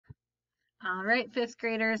All right, fifth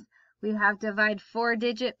graders, we have divide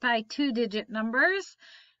 4-digit by 2-digit numbers,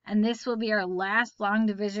 and this will be our last long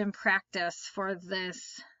division practice for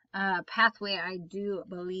this pathway, I do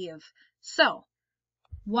believe. So,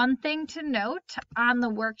 one thing to note on the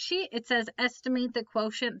worksheet, it says estimate the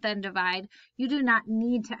quotient, then divide. You do not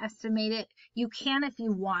need to estimate it. You can if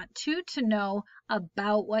you want to know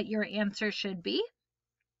about what your answer should be.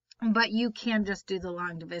 But you can just do the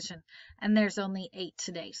long division, and there's only 8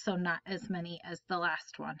 today, so not as many as the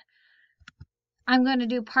last one. I'm going to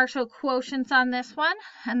do partial quotients on this one,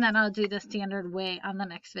 and then I'll do the standard way on the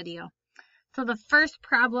next video. So the first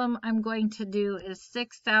problem I'm going to do is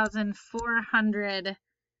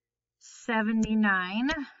 6,479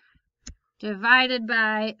 divided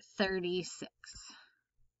by 36.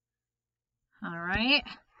 All right.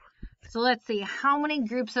 So let's see, how many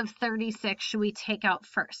groups of 36 should we take out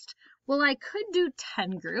first? Well, I could do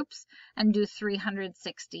 10 groups and do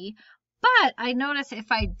 360, but I notice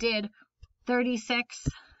if I did 36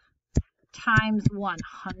 times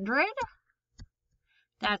 100,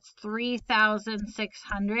 that's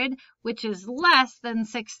 3,600, which is less than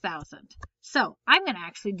 6,000. So I'm going to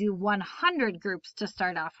actually do 100 groups to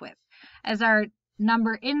start off with. As our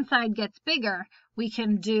number inside gets bigger, we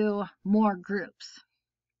can do more groups.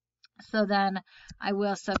 So then I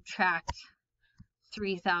will subtract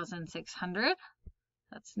 3,600.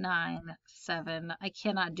 That's 9, 7. I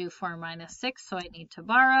cannot do 4 minus 6, so I need to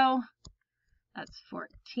borrow. That's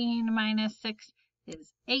 14 minus 6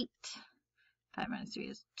 is 8. 5 minus 3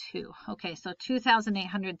 is 2. Okay, so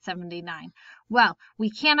 2,879. Well, we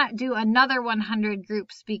cannot do another 100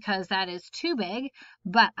 groups because that is too big,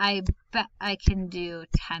 but I bet I can do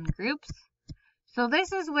 10 groups. So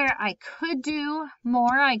this is where I could do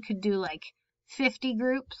more. I could do like 50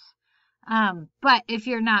 groups. But if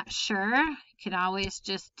you're not sure, you can always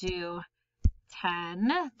just do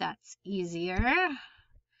 10. That's easier.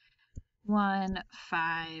 1,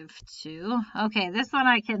 5, 2. Okay, this one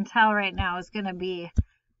I can tell right now is going to be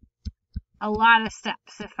a lot of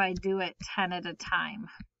steps if I do it 10 at a time.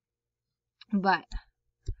 But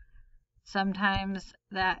sometimes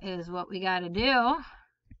that is what we got to do.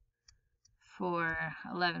 4,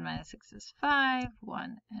 11 minus 6 is 5,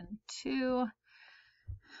 1 and 2.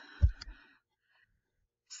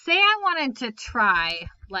 Say I wanted to try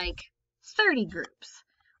like 30 groups.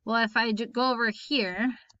 Well, if I go over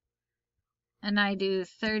here and I do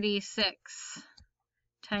 36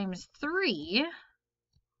 times 3,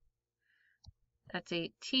 that's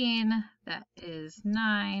 18, that is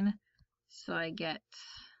 9, so I get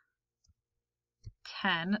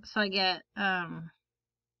 10, so I get,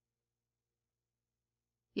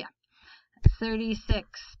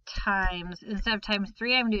 36 times, instead of times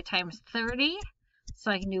 3, I'm going to do times 30.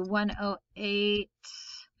 So I can do 108,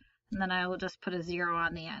 and then I will just put a 0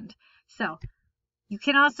 on the end. So you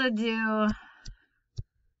can also do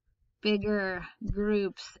bigger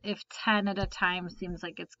groups if 10 at a time seems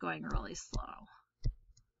like it's going really slow.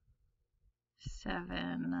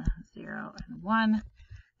 7, 0, and 1.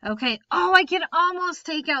 Okay, oh, I can almost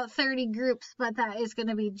take out 30 groups, but that is going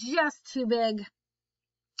to be just too big.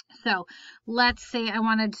 So let's say I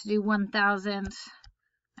wanted to do 1,000. I'm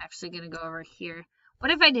actually going to go over here.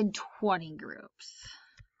 What if I did 20 groups?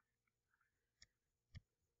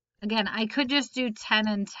 Again, I could just do 10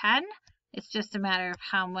 and 10. It's just a matter of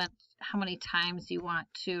how many times you want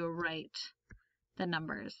to write the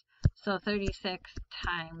numbers. So 36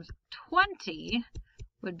 times 20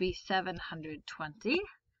 would be 720. So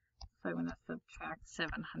I'm going to subtract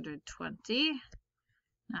 720.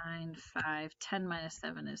 9, 5, 10 minus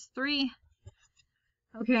 7 is 3.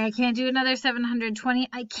 Okay, I can't do another 720.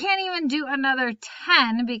 I can't even do another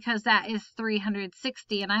 10 because that is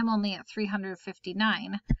 360 and I'm only at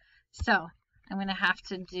 359. So I'm going to have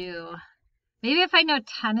to do, maybe if I know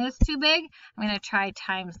 10 is too big, I'm going to try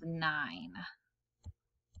times 9.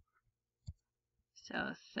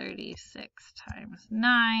 So 36 times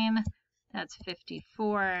 9, that's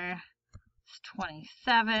 54. It's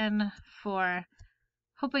 27, 4.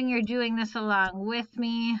 Hoping you're doing this along with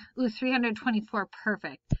me. Ooh, 324,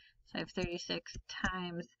 perfect. So I have 36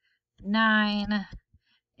 times 9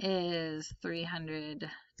 is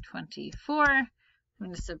 324. I'm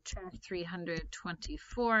going to subtract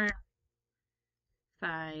 324,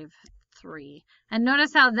 5, 3. And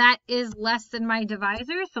notice how that is less than my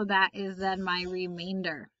divisor, so that is then my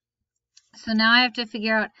remainder. So now I have to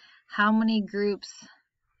figure out how many groups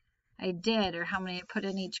I did or how many I put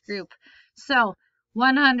in each group. So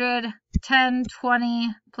 100, 10,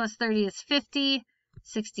 20, plus 30 is 50,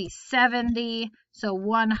 60, 70, so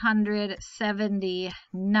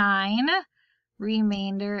 179,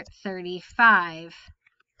 remainder 35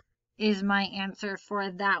 is my answer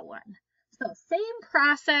for that one. So same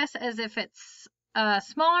process as if it's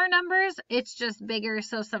smaller numbers, it's just bigger,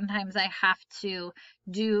 so sometimes I have to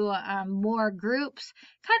do more groups.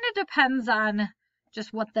 Kind of depends on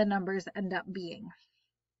just what the numbers end up being.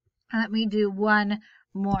 Let me do one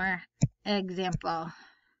more example.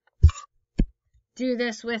 Do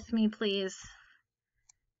this with me, please.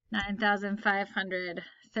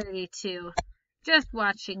 9,532. Just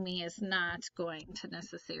watching me is not going to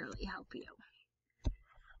necessarily help you.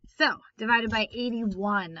 So, divided by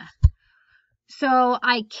 81. So,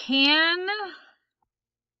 I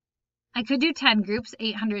could do 10 groups,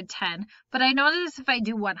 810, but I notice if I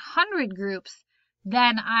do 100 groups,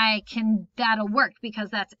 then that'll work because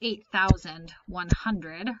that's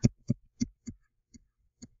 8,100.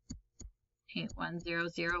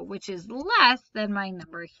 8100, which is less than my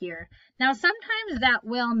number here. Now, sometimes that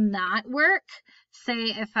will not work.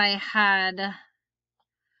 Say if I had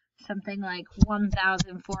something like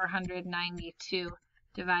 1,492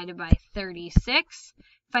 divided by 36.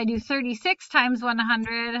 If I do 36 times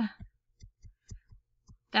 100,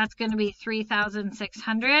 that's going to be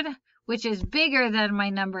 3,600, which is bigger than my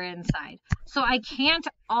number inside. So I can't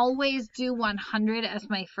always do 100 as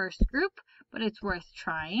my first group, but it's worth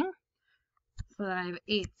trying. So I have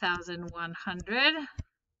 8,100,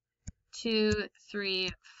 2, 3,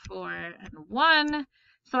 4, and 1.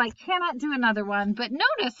 So I cannot do another one, but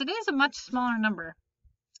notice it is a much smaller number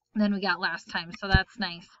than we got last time, so that's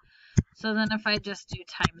nice. So then if I just do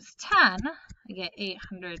times 10, I get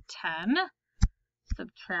 810,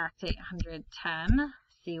 subtract 810,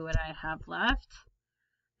 see what I have left.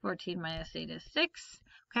 14 minus 8 is 6.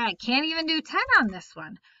 Okay, I can't even do 10 on this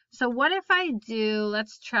one. So what if I do,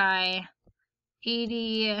 let's try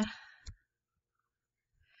 81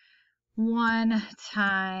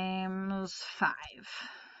 times 5.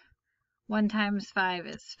 1 times 5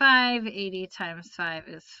 is 5. 80 times 5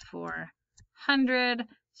 is 400.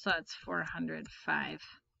 So it's 405.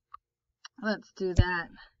 Let's do that.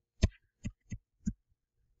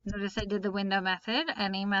 Notice I did the window method.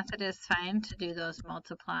 Any method is fine to do those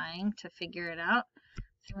multiplying to figure it out.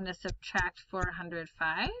 So I'm going to subtract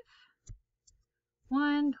 405.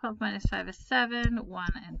 1, 12 minus 5 is 7,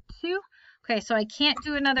 1 and 2. Okay, so I can't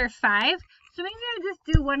do another 5. So maybe I just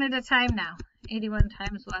do one at a time now. 81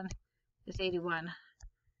 times 1 is 81.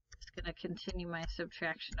 Just going to continue my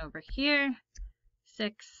subtraction over here.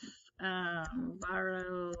 6,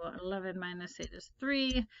 borrow 11 minus 8 is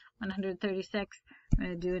 3, 136. I'm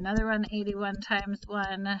going to do another one, 81 times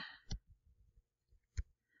 1.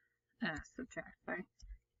 Subtract, sorry.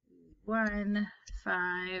 1,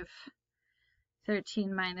 5.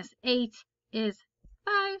 13 minus 8 is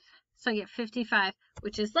 5. So I get 55,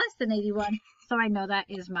 which is less than 81. So I know that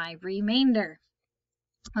is my remainder.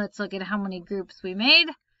 Let's look at how many groups we made.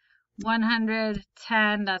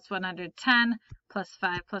 110, that's 110, plus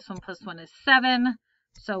 5 plus 1 plus 1 is 7.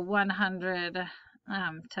 So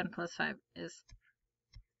 110 plus 5 is,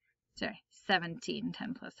 17.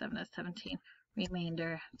 10 plus 7 is 17.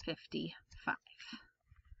 Remainder 55.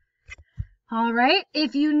 All right,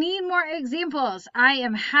 if you need more examples, I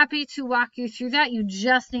am happy to walk you through that. You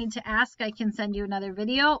just need to ask. I can send you another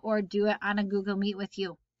video or do it on a Google Meet with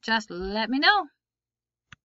you. Just let me know.